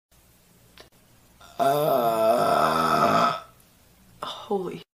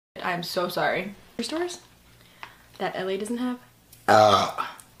Holy shit, I am so sorry. Stores that LA doesn't have?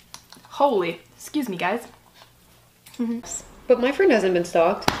 Holy, excuse me guys. But my friend hasn't been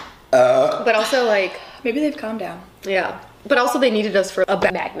stalked. But also like... Maybe they've calmed down. Yeah. But also they needed us for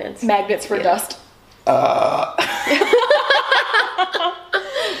magnets. Magnets for dust. That's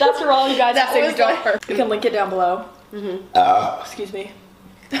for all you guys. That was like... We can link it down below. Excuse me.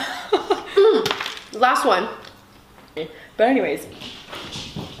 Last one. But anyways.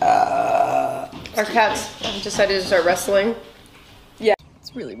 Our cats decided to start wrestling. Yeah.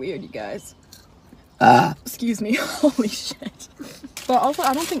 It's really weird, you guys. Excuse me. Holy shit. But also,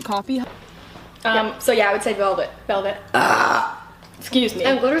 I don't think coffee... So yeah, I would say velvet. Velvet. Excuse me.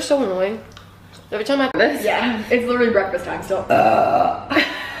 And glitter's so annoying. Every time I this. Yeah, it's literally breakfast time still.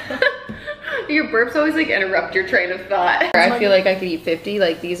 Your burps always like interrupt your train of thought. I feel like I could eat 50.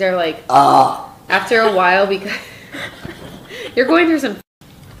 Like these are like after a while because you're going through some.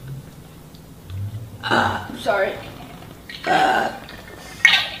 Sorry.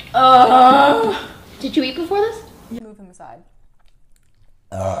 Did you eat before this? Move him aside.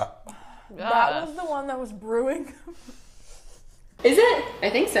 That was the one that was brewing. Is it? I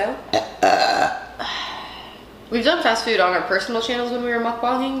think so. We've done fast food on our personal channels when we were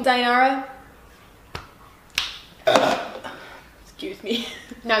mukbanging. Dainara. Excuse me.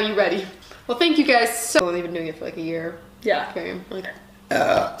 Now you ready? Well, thank you guys so. We've been doing it for like a year. Yeah. Okay. Like.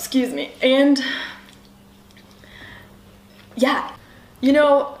 Excuse me. And yeah, you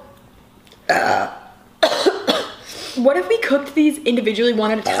know, what if we cooked these individually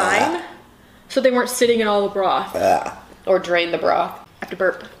one at a time, so they weren't sitting in all the broth? Or drain the broth. I have to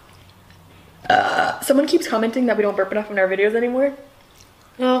burp. Someone keeps commenting that we don't burp enough in our videos anymore.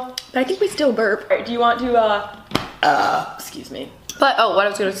 Well, but I think we still burp. Right, do you want to, excuse me. But, oh, what I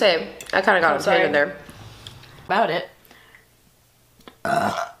was gonna say, I kind of got a in there. About it.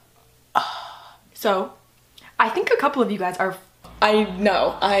 So, I think a couple of you guys are, I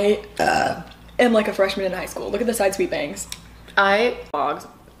know, I am like a freshman in high school. Look at the side sweep bangs. Vlogs.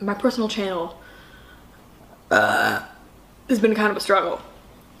 My personal channel has been kind of a struggle,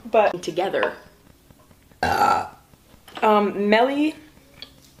 but together. Melly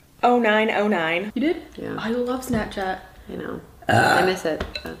 0909. You did? Yeah. I love Snapchat. I know. I miss it.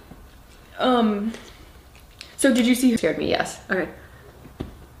 So did you see? Scared me. Yes. Okay.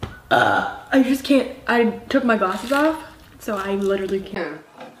 I just can't. I took my glasses off, so I literally can't.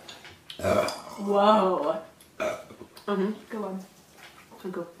 Whoa. Go on.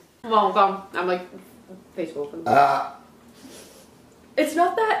 Go. Well, go. I'm like face open. It's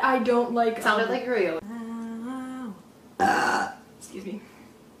not that I don't like. Sounded like real. Excuse me.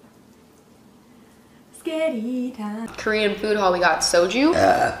 Scary time. Korean food hall. We got soju.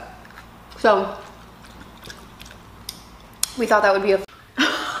 So we thought that would be a.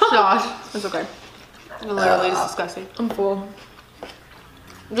 Gosh, it's okay. Literally, it's disgusting. I'm full.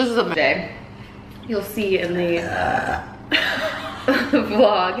 This is a day. You'll see in the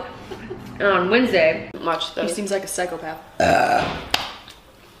vlog on Wednesday. Watch those. He seems like a psychopath.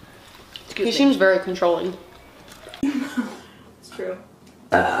 He seems very controlling. It's true.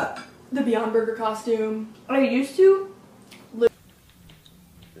 The Beyond Burger costume. I used to.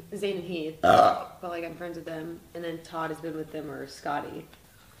 Zane and Heath. But like I'm friends with them, and then Todd has been with them or Scotty.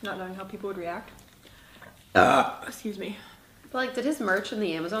 Not knowing how people would react. Excuse me. But like, did his merch in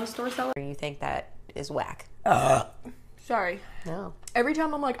the Amazon store sell? Or you think that is whack? Sorry. No. Every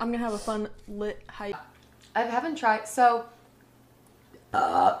time I'm like, I'm gonna have a fun lit hype. I haven't tried. So.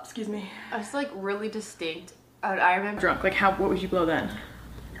 Excuse me. It's like really distinct. I remember. Drunk. Like how? What would you blow then?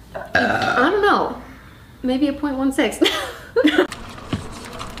 I don't know. Maybe a 0.16.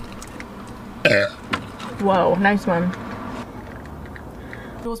 Whoa, nice one.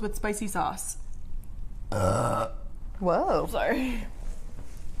 Noodles with spicy sauce. Whoa. Sorry.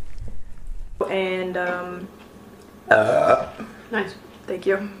 And Nice. thank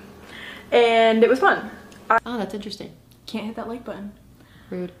you. And it was fun. Oh, that's interesting. Can't hit that like button.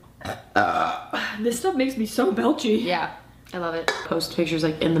 Rude. This stuff makes me so belchy. Yeah, I love it. Post pictures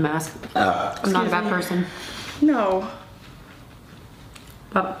like in the mask. I'm not a bad person. No.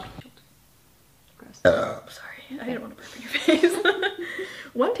 But Sorry, I didn't want to burp in your face.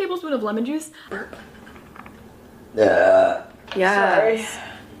 1 tablespoon of lemon juice. yeah. Sorry. I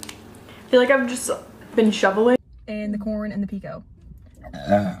feel like I've just been shoveling. And the corn and the pico.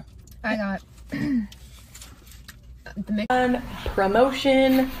 I got the mix.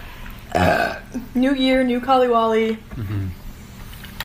 Promotion. New year, new Kali Wally.